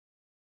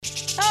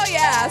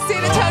Yeah,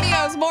 San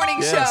Antonio's morning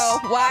Yes. show,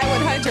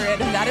 Y100.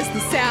 That is the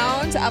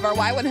sound of our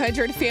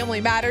Y100 Family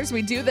Matters.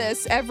 We do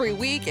this every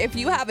week. If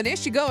you have an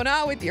issue going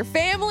on with your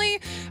family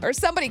or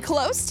somebody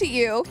close to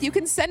you, you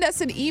can send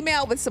us an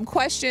email with some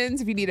questions.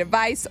 If you need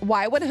advice,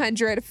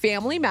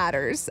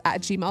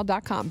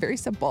 Y100FamilyMatters@gmail.com. Very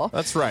simple.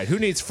 That's right. Who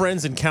needs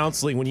friends and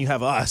counseling when you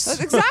have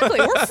us? Exactly.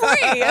 We're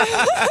free.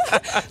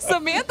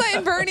 Samantha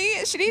and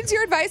Bernie, she needs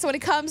your advice when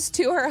it comes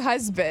to her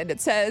husband.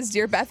 It says,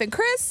 Dear Beth and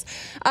Chris,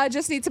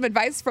 just need some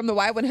advice from the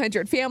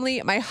Y100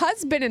 family. My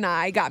husband and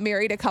I got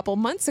married a couple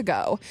months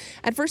ago.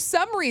 And for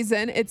some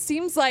reason, it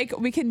seems like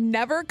we can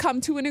never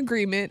come to an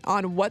agreement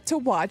on what to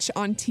watch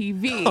on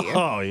TV.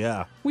 Oh,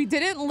 yeah. We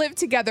didn't live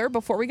together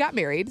before we got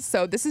married,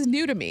 so this is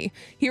new to me.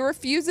 He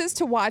refuses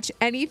to watch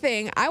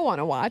anything I want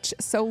to watch,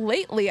 so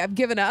lately I've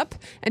given up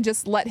and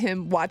just let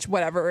him watch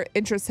whatever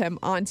interests him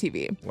on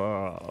TV.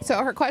 Wow.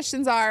 So her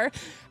questions are,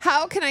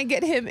 how can I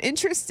get him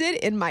interested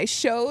in my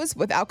shows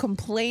without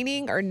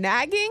complaining or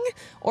nagging?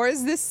 Or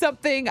is this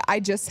something I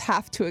just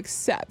have to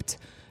accept?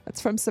 That's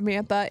from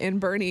Samantha and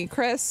Bernie.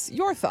 Chris,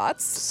 your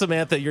thoughts?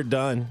 Samantha, you're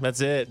done. That's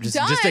it. Just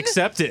Done?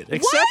 accept it.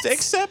 What?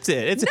 Accept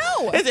it.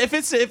 No.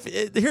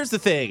 Here's the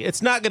thing.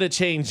 It's not going to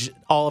change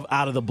out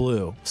of the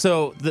blue.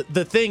 So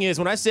the thing is,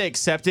 when I say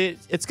accept it,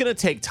 it's going to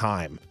take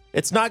time.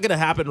 It's not going to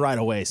happen right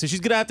away. So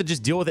she's going to have to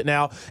just deal with it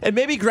now and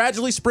maybe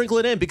gradually sprinkle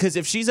it in, because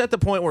if she's at the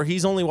point where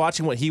he's only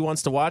watching what he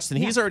wants to watch, then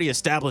he's already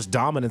established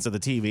dominance of the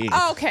TV.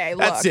 Okay,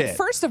 look. That's it.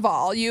 First of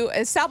all, you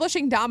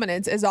establishing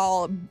dominance is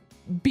all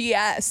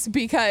BS,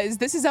 because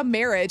this is a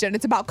marriage and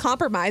it's about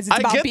compromise. It's I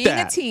about get being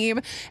that. a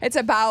team. It's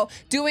about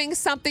doing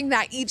something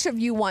that each of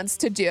you wants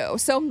to do.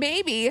 So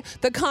maybe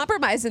the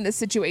compromise in this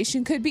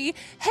situation could be,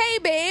 hey,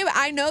 babe,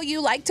 I know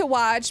you like to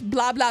watch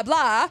blah, blah,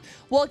 blah.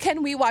 Well,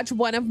 can we watch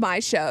one of my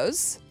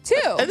shows too?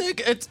 I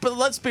think but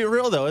let's be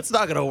real though, it's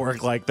not gonna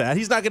work like that.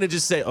 He's not gonna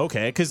just say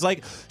okay, because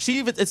like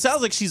it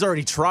sounds like she's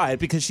already tried,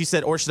 because she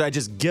said, or should I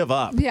just give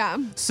up? Yeah.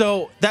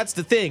 So that's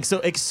the thing. So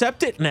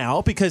accept it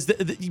now, because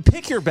you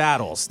pick your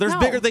battles. There's No.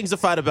 bigger things to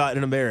fight about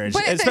in a marriage,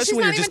 But especially she's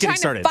when not you're even just getting trying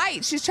started. to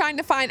fight. She's trying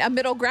to find a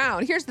middle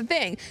ground. Here's the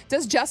thing.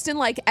 Does Justin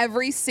like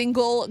every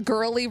single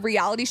girly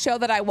reality show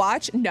that I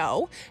watch?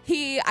 No.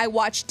 I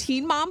watch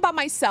Teen Mom by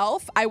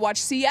myself. I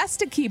watch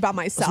Siesta Key by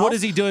myself. So what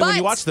is he doing when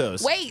you watch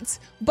those? Wait.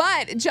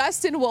 But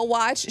Justin will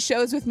watch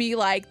shows with me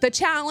like The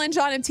Challenge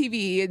on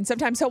MTV, and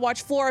sometimes he'll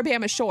watch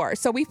Floribama Shore.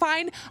 So we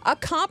find a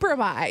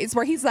compromise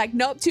where he's like,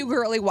 nope, too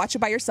girly, watch it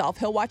by yourself.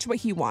 He'll watch what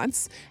he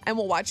wants, and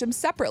we'll watch them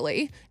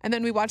separately. And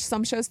then we watch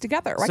some shows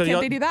together. Why can't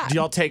they do that? Do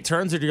y'all take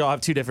turns, or do y'all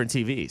have two different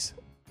TVs?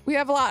 We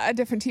have a lot of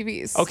different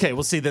TVs. Okay,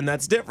 well, see, then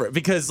that's different,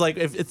 because like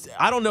if it's,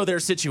 I don't know their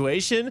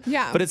situation,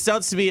 Yeah. but it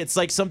sounds to me it's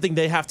like something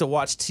they have to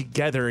watch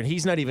together, and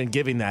he's not even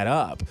giving that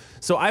up.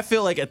 So I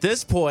feel like at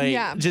this point,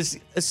 Yeah. just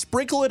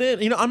sprinkle it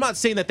in. You know, I'm not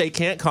saying that they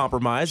can't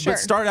compromise, Sure. but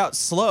start out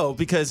slow,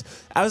 because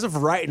as of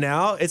right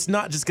now, it's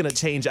not just going to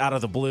change out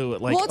of the blue.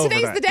 Like Well,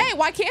 today's overnight. the day.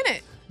 Why can't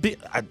it?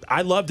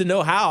 I'd love to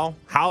know how.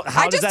 How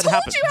I does just that told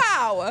happen? you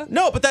how.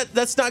 No, but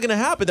that's not going to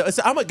happen though.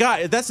 I'm a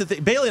guy. That's the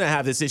thing. Bailey and I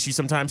have this issue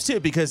sometimes too,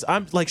 because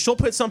I'm like, she'll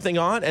put something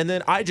on and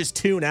then I just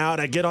tune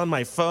out. I get on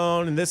my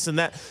phone and this and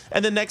that,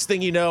 and the next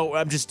thing you know,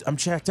 I'm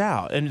checked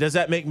out. And does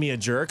that make me a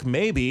jerk?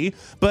 Maybe,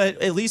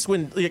 but at least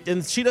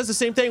and she does the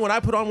same thing when I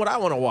put on what I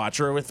want to watch.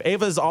 Or if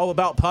Ava's all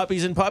about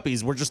puppies and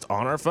puppies, we're just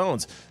on our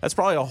phones. That's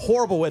probably a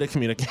horrible way to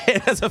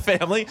communicate as a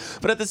family.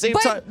 But at the same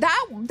time,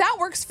 But that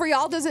works for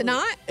y'all, does it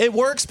not? it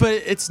works, but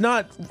it's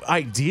not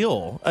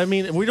ideal. I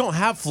mean, we don't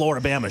have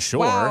Floribama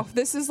Shore. Wow,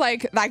 this is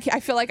like, I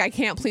feel like I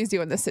can't please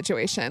you in this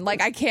situation.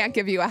 Like, I can't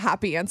give you a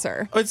happy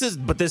answer. But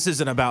this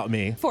isn't about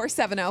me.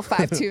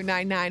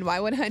 470-5299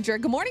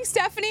 Y100. Good morning,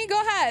 Stephanie. Go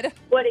ahead.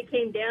 What it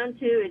came down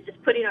to is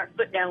just putting our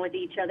foot down with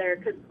each other,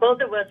 because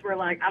both of us were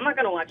like, I'm not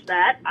going to watch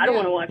that. I don't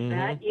Yeah. want to watch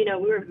that. You know,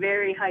 we were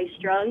very high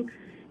strung.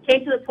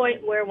 Came to the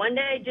point where one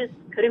day I just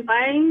couldn't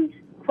find,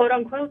 quote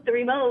unquote, the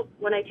remote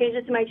when I changed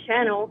it to my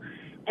channel.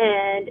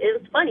 And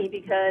it was funny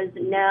because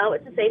now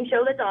it's the same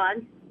show that's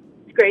on.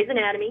 It's Grey's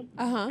Anatomy.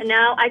 Uh-huh. And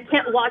now I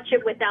can't watch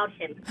it without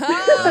him.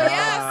 Oh,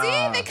 yeah.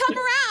 See, they come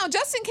around.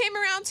 Justin came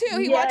around, too.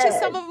 He Yes. watches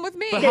some of them with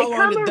me. But They how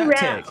long come did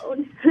that take?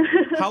 around.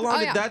 How long Oh,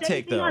 did yeah. that Same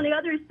take, thing though? on the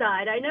other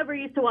side. I never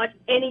used to watch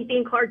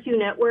anything Cartoon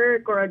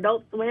Network or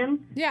Adult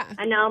Swim. Yeah.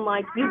 And now I'm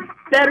like, you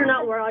better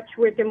not watch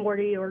Rick and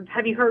Morty, or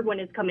have you heard when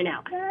it's coming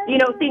out? You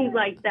know, things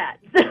like that.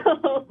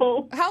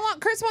 So, How long?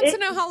 Chris wants to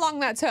know how long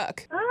that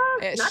took.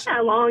 Ish. not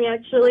that long,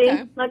 actually.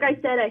 Okay. Like I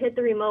said, I hit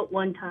the remote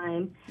one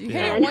time. You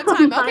hit And it one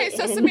time. on Okay, my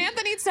so end-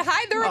 Samantha needs to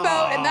hide the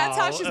remote, and that's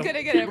how she's going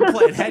to get it. We're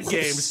playing head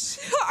games.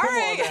 All Come on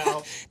right. now.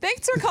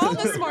 Thanks for calling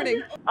this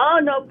morning. Oh,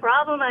 no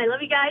problem. I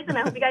love you guys, and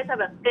I hope you guys have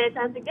a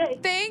fantastic day.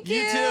 Thank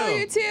you. You too.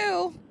 You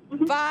too.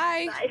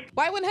 Bye.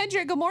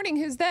 Y100, good morning.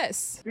 Who's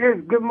this? Yes,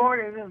 good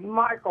morning. This is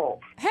Michael.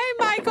 Hey,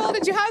 Michael.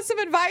 Did you have some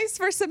advice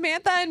for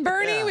Samantha and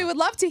Bernie? Yeah. We would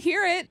love to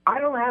hear it. I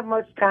don't have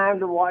much time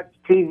to watch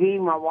TV.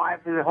 My wife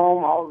is at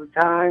home all the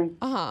time,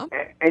 Uh-huh.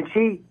 and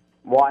she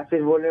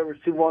watches whatever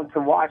she wants to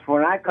watch.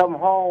 When I come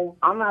home,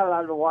 I'm not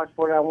allowed to watch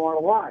what I want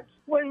to watch.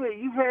 Wait a minute,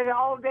 you've had it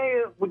all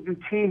day with the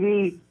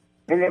TV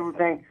and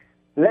everything.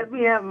 Let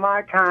me have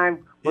my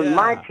time with Yeah.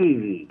 my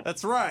TV.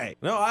 That's right.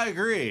 No, I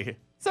agree.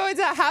 So is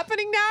that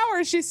happening now, or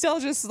is she still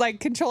just like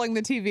controlling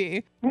the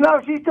TV?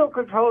 No, she's still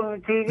controlling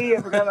the TV.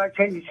 Every time I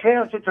change the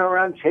channel, she'll turn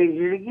around and change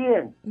it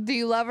again. Do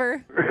you love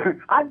her?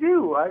 I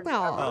do. I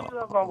Aw. really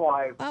love my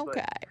wife. but-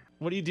 Okay.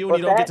 What do you do when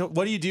you What's don't get that? to?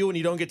 What do you do when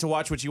you don't get to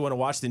watch what you want to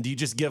watch? Then do you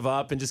just give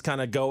up and just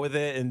kind of go with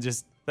it and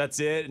just that's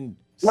it? And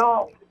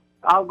No,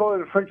 I'll go to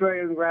the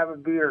refrigerator and grab a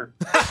beer.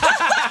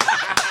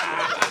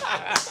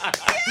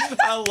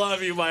 I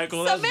love you,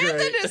 Michael. That's Samantha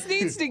great. just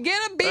needs to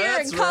get a beer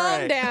That's and calm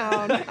right.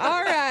 down.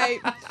 All right.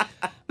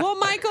 Well,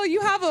 Michael,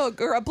 you have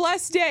a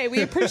blessed day.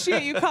 We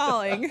appreciate you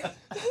calling.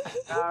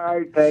 All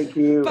right, thank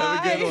you.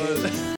 Bye. Good one.